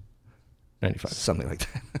 92. 95. Something like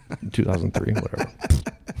that. 2003, whatever.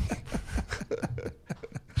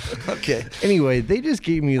 Okay. Anyway, they just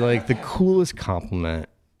gave me like the coolest compliment.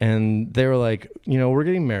 And they were like, we're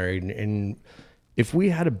getting married. And if we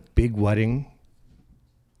had a big wedding,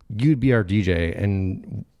 you'd be our DJ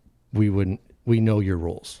and we know your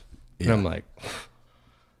rules. Yeah. And I'm like,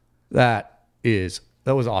 that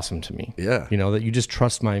was awesome to me. Yeah. That you just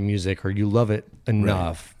trust my music or you love it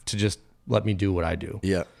enough to just let me do what I do.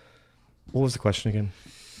 Yeah. What was the question again?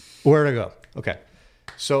 Where'd I go? Okay.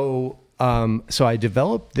 So I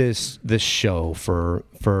developed this show for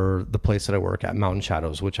the place that I work at, Mountain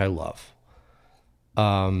Shadows, which I love.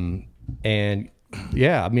 And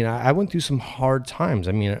yeah, I mean, I went through some hard times.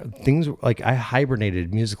 I mean, things like I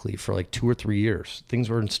hibernated musically for like 2 or 3 years. Things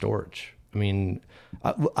were in storage. I mean,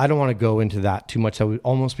 I don't want to go into that too much. That would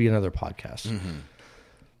almost be another podcast. Mm-hmm.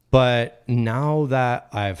 But now that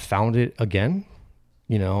I've found it again,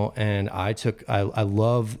 and I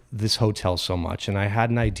love this hotel so much, and I had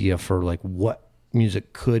an idea for like what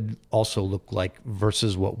music could also look like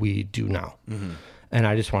versus what we do now. Mm-hmm. And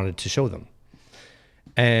I just wanted to show them.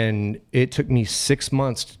 And it took me 6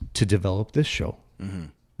 months to develop this show. Mm-hmm.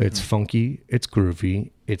 It's funky, it's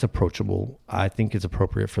groovy, it's approachable. I think it's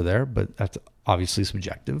appropriate for there, but that's obviously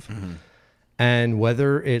subjective. Mm-hmm. And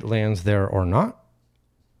whether it lands there or not,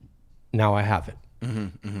 now I have it.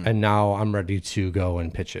 Mm-hmm, mm-hmm. And now I'm ready to go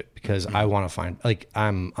and pitch it because I want to find like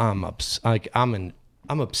I'm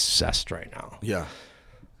obsessed right now. Yeah.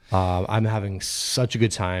 I'm having such a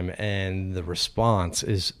good time and the response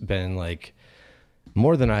has been like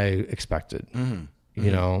more than I expected.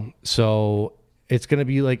 Mm-hmm. So it's going to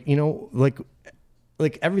be like,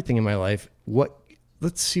 like everything in my life,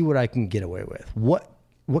 let's see what I can get away with. What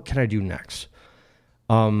can I do next?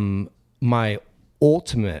 My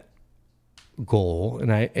ultimate goal,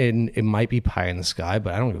 and it might be pie in the sky,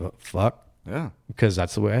 but I don't give a fuck. Yeah. Because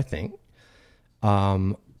that's the way I think.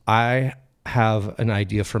 I have an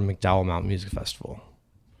idea for McDowell Mountain Music Festival.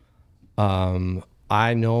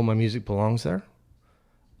 I know my music belongs there.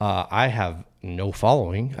 I have no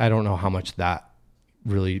following. I don't know how much that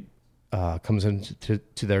really comes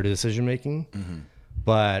into their decision making. Mm-hmm.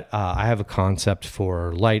 But I have a concept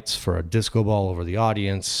for lights, for a disco ball over the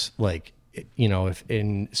audience. Like,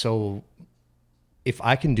 if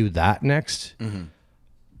I can do that next, mm-hmm.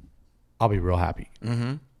 I'll be real happy.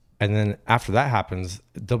 Mm-hmm. And then after that happens,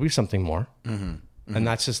 there'll be something more. Mm-hmm. Mm-hmm. And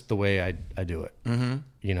that's just the way I do it.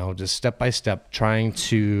 Mm-hmm. Just step by step, trying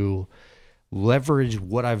to leverage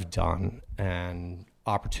what I've done and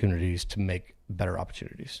opportunities to make better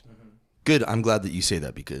opportunities. Mm-hmm. Good. I'm glad that you say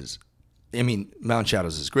that because, I mean, Mountain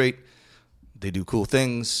Shadows is great. They do cool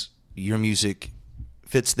things. Your music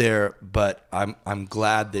fits there, but I'm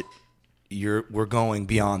glad that we're going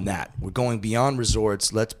beyond that. We're going beyond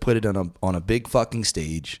resorts. Let's put it on a big fucking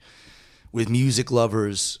stage with music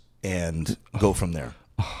lovers and go from there.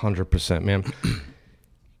 100%, man.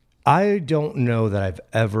 I don't know that I've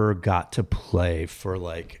ever got to play for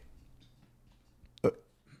like an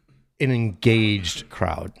engaged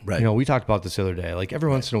crowd. Right. We talked about this the other day. Like every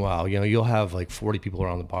once in a while, you'll have like 40 people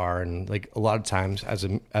around the bar, and like a lot of times as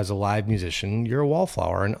a live musician, you're a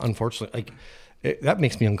wallflower, and unfortunately, like that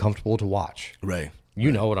makes me uncomfortable to watch. Right.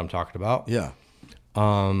 You know what I'm talking about. Yeah.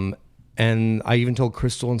 And I even told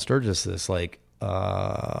Crystal and Sturgis this, like,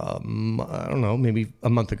 I don't know, maybe a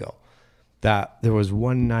month ago, that there was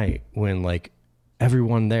one night when like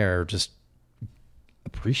everyone there just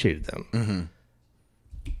appreciated them. Mm-hmm.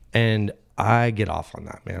 And I get off on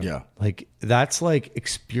that, man. Yeah. Like that's like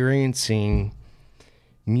experiencing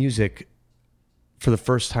music for the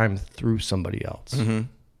first time through somebody else. Mm-hmm.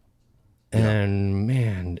 And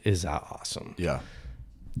man, is that awesome. Yeah.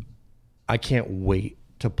 I can't wait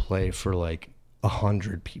to play for like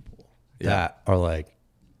 100 people that are like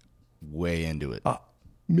way into it.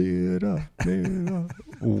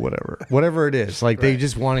 Whatever it is. Like they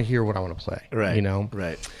just want to hear what I want to play. Right.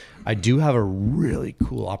 Right. I do have a really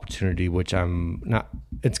cool opportunity, which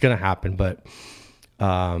it's going to happen, but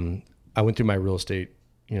I went through my real estate,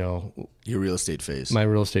 your real estate phase. My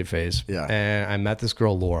real estate phase. Yeah. And I met this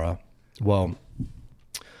girl, Laura. Well,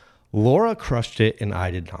 Laura crushed it and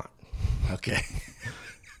I did not. Okay.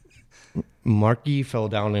 Marky fell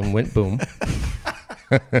down and went boom.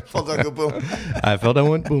 Fell down, go boom. I fell down,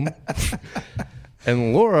 went boom.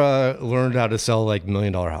 And Laura learned how to sell like $1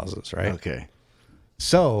 million houses, right? Okay.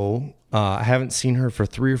 So I haven't seen her for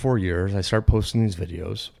 3 or 4 years. I start posting these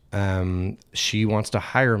videos. She wants to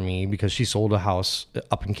hire me because she sold a house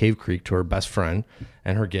up in Cave Creek to her best friend,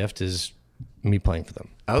 and her gift is me playing for them.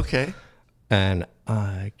 Okay. And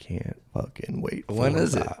I can't fucking wait for When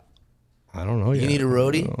is that. I don't know yet. You need a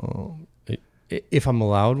roadie? If I'm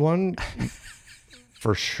allowed one,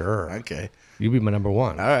 for sure. Okay. You'll be my number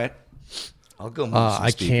one. All right. I'll go move some I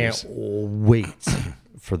speakers. can't wait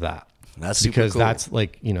for that. That's super because cool. that's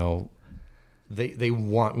like, you know, they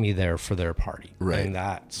want me there for their party. Right. And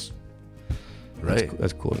that's right.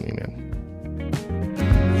 That's cool to me, man.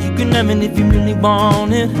 You can have it if you really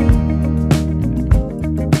want it.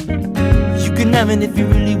 You can have it if you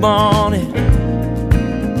really want it.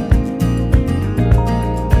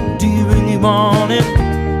 Do you really want it?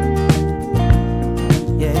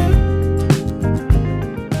 Yeah.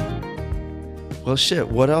 Well, shit.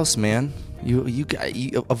 What else, man? You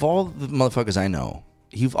of all the motherfuckers I know,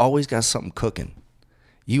 you've always got something cooking.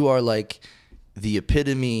 You are like the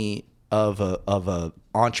epitome of a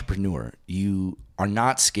entrepreneur. You are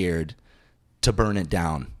not scared to burn it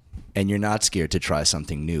down, and you're not scared to try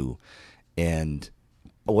something new. And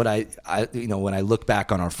what I you know, when I look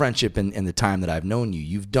back on our friendship and the time that I've known you,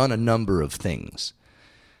 you've done a number of things,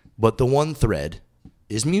 but the one thread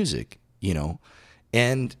is music, you know.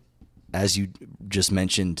 And as you just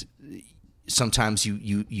mentioned, sometimes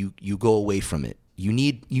you go away from it.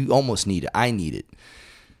 You almost need it. I need it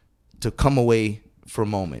to come away for a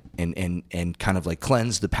moment and kind of like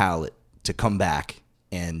cleanse the palate, to come back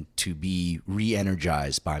and to be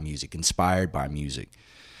re-energized by music, inspired by music.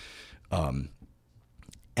 And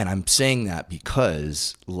I'm saying that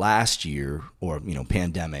because last year, or, you know,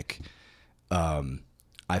 pandemic,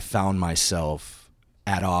 I found myself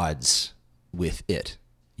at odds with it,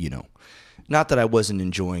 you know. Not that I wasn't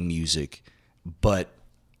enjoying music, but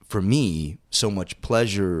for me, so much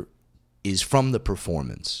pleasure is from the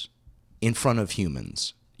performance in front of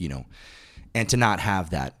humans, you know. And to not have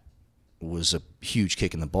that was a huge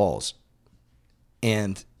kick in the balls.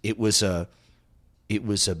 And it was a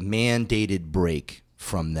mandated break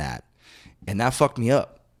from that. And that fucked me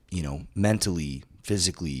up, you know, mentally,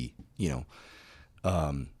 physically, you know.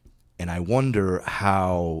 And I wonder,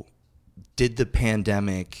 how did the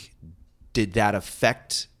pandemic, did that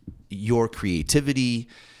affect your creativity?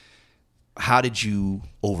 How did you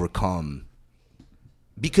overcome?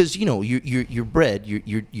 Because, you know, your bread,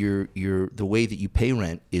 your the way that you pay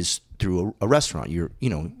rent is through a restaurant. You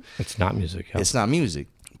know, It's not music. Yeah. it's not music.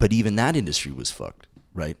 But even that industry was fucked,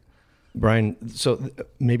 right? Brian, so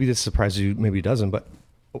maybe this surprises you, maybe it doesn't, but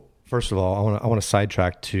first of all, I want to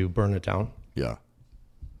sidetrack to Burn It Down. Yeah.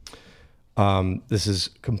 This is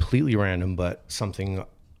completely random, but something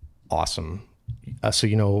awesome. So,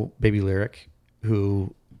 you know, Baby Lyric,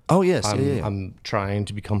 who Oh yes, I'm trying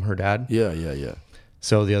to become her dad. yeah.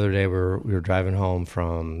 So the other day we were driving home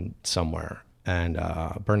from somewhere, and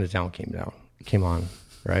Burn It Down came on,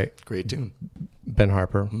 right? Great tune. Ben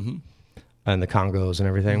Harper and the Congos and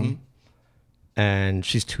everything. And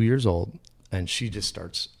she's 2 years old, and she just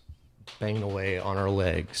starts banging away on her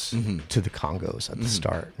legs to the Congos at the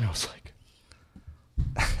start. And I was like,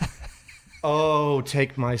 oh,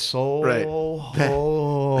 take my soul. Right.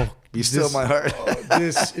 Oh, Be still my heart.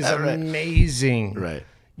 This is amazing. Right.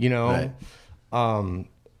 You know? Right.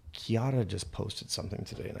 Kiara just posted something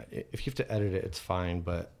today, and if you have to edit it, it's fine.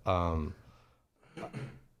 But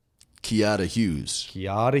Kiara Hughes.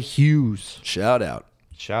 Kiara Hughes, Shout out.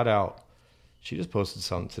 shout out. She just posted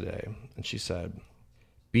something today, and she said,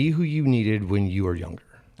 "Be who you needed when you were younger."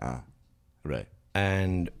 Right.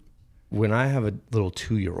 And when I have a little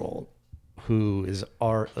 2-year-old who is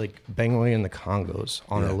like banging away in the Congos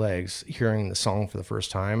on her legs, hearing the song for the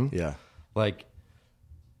first time, Yeah. like,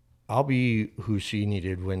 I'll be who she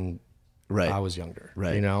needed when Right. I was younger.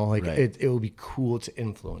 Right. You know, like Right. it would be cool to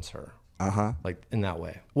influence her. Like in that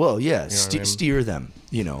way. Well, yeah. what I mean? Steer them.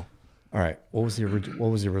 You know All right. What was the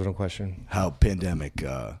original question? how pandemic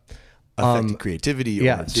affected creativity. Or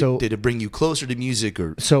yeah, did it bring you closer to music?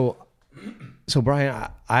 Or So Brian,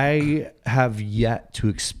 I have yet to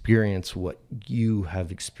experience what you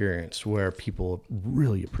have experienced, where people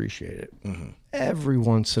really appreciate it. Every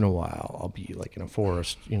once in a while, I'll be like in a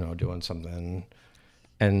forest, you know, doing something.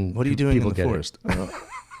 And what are you doing in the get it. forest?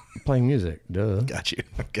 Playing music. Duh. Got you.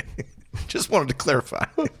 Okay. Just wanted to clarify.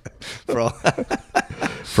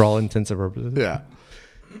 For all intents and purposes. Yeah.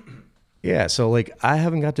 Yeah, so like I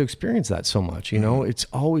haven't got to experience that so much, you know. It's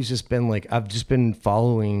always just been like I've just been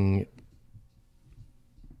following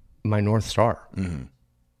my North Star.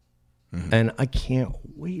 And I can't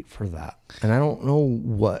wait for that. And I don't know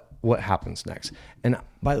what happens next. And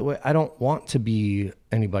by the way, I don't want to be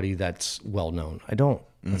anybody that's well known. I don't.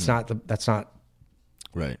 That's not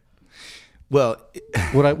Right. Well,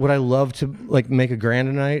 would I love to like make a grand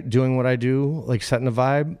tonight doing what I do, like setting the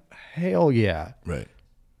vibe? Hell yeah. Right.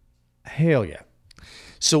 Hell yeah.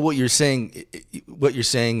 So what you're saying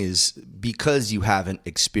is because you haven't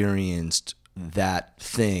experienced that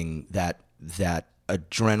thing, that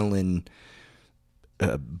adrenaline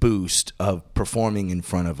boost of performing in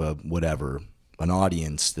front of an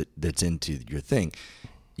audience that's into your thing,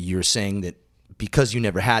 you're saying that because you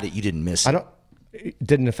never had it, you didn't miss it. It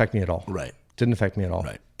didn't affect me at all. Right. Didn't affect me at all.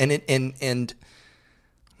 Right. And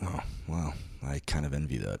oh wow, I kind of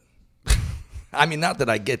envy that. I mean, not that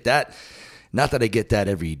I get that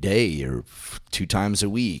every day or 2 times a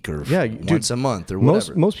week or once a month or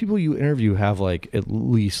whatever. Most people you interview have like at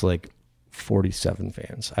least like 47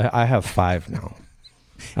 fans. I have 5 now.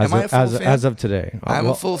 Am I a full fan? As of today, I'm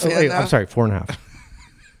a full fan now? I'm sorry, 4.5.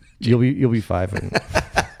 You'll be 5, and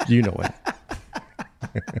you know it.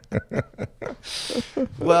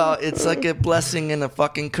 Well, it's like a blessing and a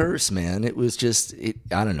fucking curse, man. It was just,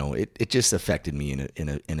 I don't know. It just affected me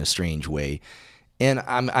in a strange way, and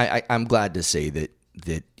I'm glad to say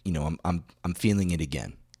that you know I'm feeling it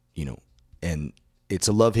again, you know, and it's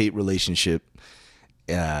a love-hate relationship.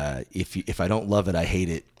 If I don't love it, I hate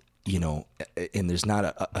it, you know, and there's not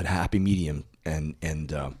a happy medium,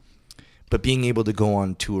 but being able to go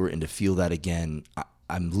on tour and to feel that again,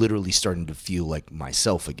 I'm literally starting to feel like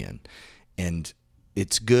myself again. And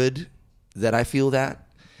it's good that I feel that,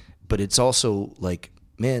 but it's also like,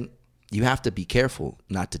 man, you have to be careful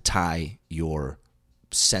not to tie your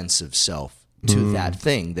sense of self to that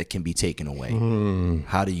thing that can be taken away.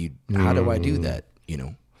 How do I do that? You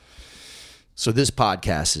know? So this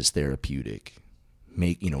podcast is therapeutic.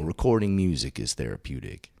 Recording music is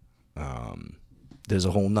therapeutic. There's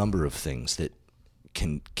a whole number of things that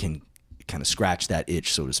can kind of scratch that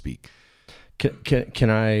itch, so to speak. Can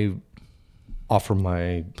I offer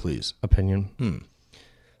my opinion?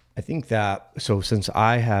 I think that, so since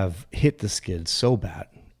I have hit the skids so bad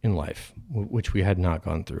in life, which we had not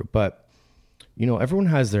gone through, but you know, everyone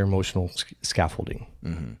has their emotional scaffolding.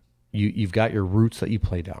 Mm-hmm. You've got your roots that you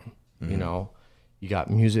play down. Mm-hmm. You know, you got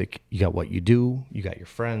music, you got what you do, you got your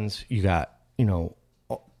friends, you got, you know,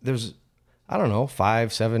 there's, I don't know,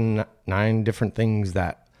 5, 7, 9 different things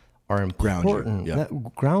that are important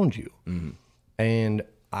that ground you. Mm-hmm. And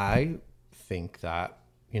I think that,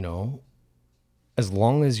 you know, as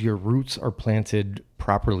long as your roots are planted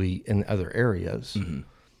properly in other areas,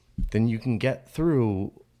 then you can get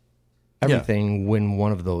through everything when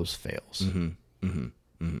one of those fails. Mm-hmm.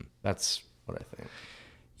 Mm-hmm. Mm-hmm. That's what I think.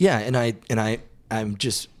 Yeah, and I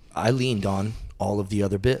leaned on all of the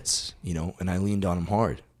other bits, you know, and I leaned on them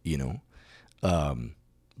hard, you know.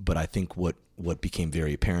 But I think what became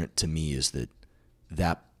very apparent to me is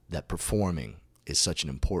that performing is such an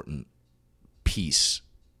important piece,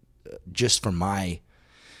 just for my,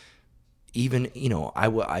 even, you know, I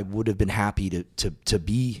would have been happy to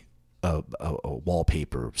be a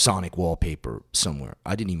sonic wallpaper somewhere.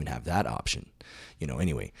 I didn't even have that option, you know.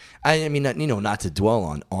 Anyway, I mean, you know, not to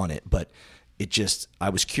dwell on it, but it just, I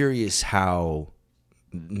was curious how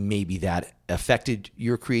maybe that affected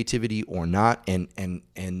your creativity or not, and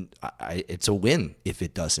it's a win if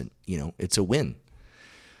it doesn't. You know, it's a win.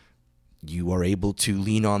 You are able to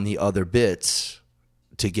lean on the other bits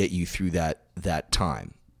to get you through that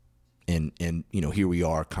time, and you know, here we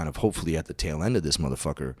are, kind of hopefully at the tail end of this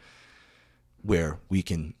motherfucker, where we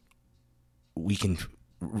can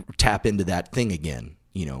tap into that thing again,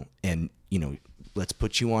 you know, and you know, let's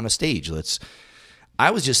put you on a stage.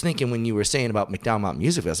 I was just thinking when you were saying about McDowell Mountain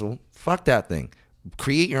Music Festival, fuck that thing.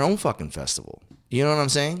 Create your own fucking festival. You know what I'm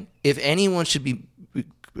saying? If anyone should be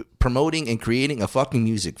promoting and creating a fucking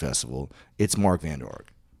music festival, it's Mark Vanderorg.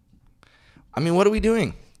 I mean, what are we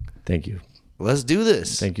doing? Thank you. Let's do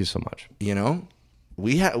this. Thank you so much. You know,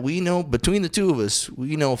 we know, between the two of us,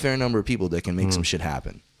 we know a fair number of people that can make some shit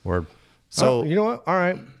happen. Word. So you know what? All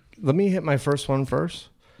right, let me hit my first one first.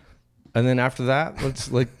 And then after that,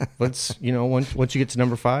 let's you know, once you get to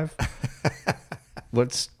number 5,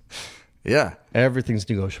 everything's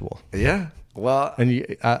negotiable. Yeah. Well,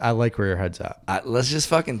 and I like where your head's at. Let's just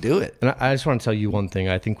fucking do it. And I just want to tell you one thing.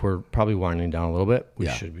 I think we're probably winding down a little bit. We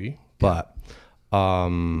should be, but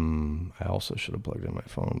I also should have plugged in my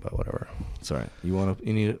phone. But whatever. It's all right. You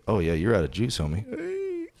need? Oh yeah, you're out of juice, homie.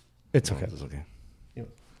 It's okay. It's okay. Yeah.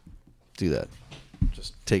 Do that.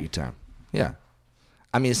 Just take your time. Yeah.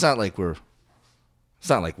 I mean, it's not like we're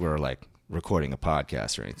like recording a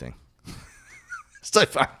podcast or anything. It's like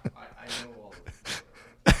fine. I know all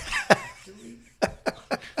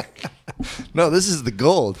this. No, this is the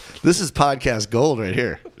gold. This is podcast gold right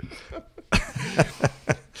here.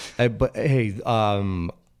 But hey,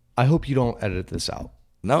 I hope you don't edit this out.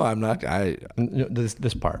 No, I'm not.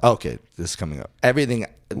 This part. Okay, this is coming up. Everything.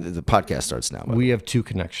 The podcast starts now. We have two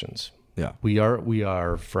connections. Yeah. We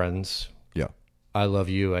are friends. Yeah. I love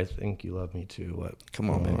you. I think you love me too. What? Come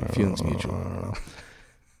on, man. Feelings mutual. I don't know.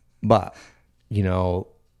 But,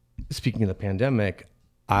 speaking of the pandemic,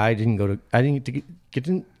 I didn't get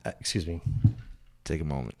in. Excuse me. Take a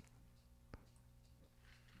moment.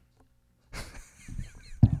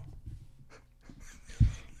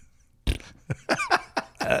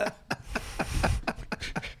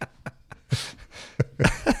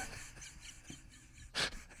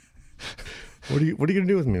 What are you gonna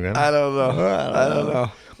do with me, man? I don't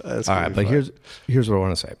know. That's all right, but here's what I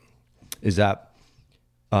want to say, is that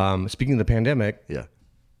speaking of the pandemic, yeah,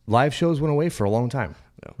 live shows went away for a long time,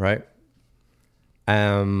 right?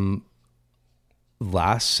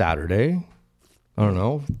 Last Saturday, I don't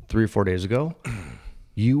know, 3 or 4 days ago,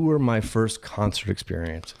 you were my first concert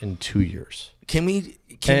experience in 2 years. Can we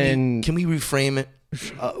reframe it?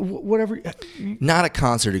 Whatever. Not a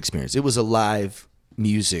concert experience. It was a live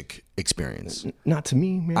music experience. Not to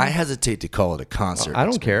me, man. I hesitate to call it a concert. I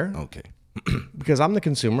don't care. Okay. Because I'm the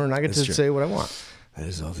consumer and I get to say what I want. That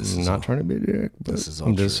is all. I'm not trying to be a dick, but this is all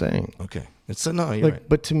I'm true. just saying. Okay. No, you're right.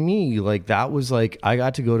 But to me, that was I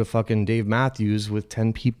got to go to fucking Dave Matthews with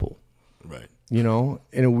 10 people. Right. In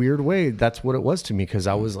a weird way, that's what it was to me, because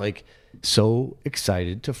I was so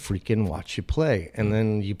excited to freaking watch you play. And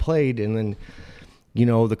then you played, and then,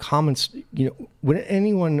 the comments, when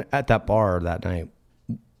anyone at that bar that night,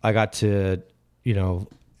 I got to,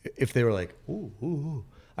 if they were like, ooh, ooh, ooh,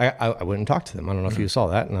 I went and talked to them. I don't know if you saw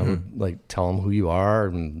that. And I would tell them who you are,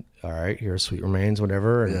 and all right, here's Sweet Remains,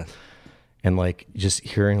 whatever. And, and just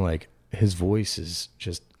hearing his voice is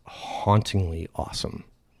just hauntingly awesome.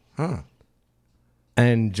 Huh.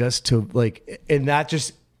 And just to and that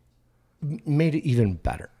just made it even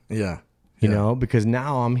better. Yeah. You know, because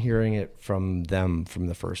now I'm hearing it from them from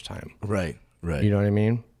the first time. Right. Right. You know what I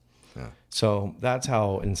mean? Yeah. So that's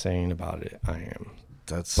how insane about it I am.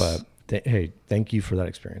 Hey, thank you for that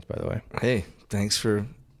experience, by the way. Hey, thanks for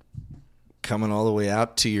coming all the way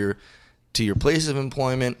out to your place of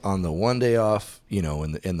employment on the one day off. In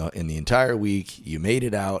the entire week, you made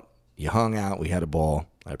it out. You hung out. We had a ball.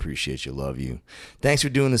 I appreciate you. Love you. Thanks for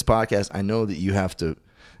doing this podcast. I know that you got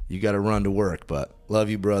to run to work, but love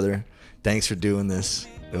you, brother. Thanks for doing this.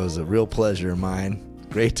 It was a real pleasure of mine.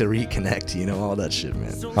 Great to reconnect. All that shit,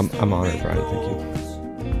 man. I'm honored, Brian. Thank you.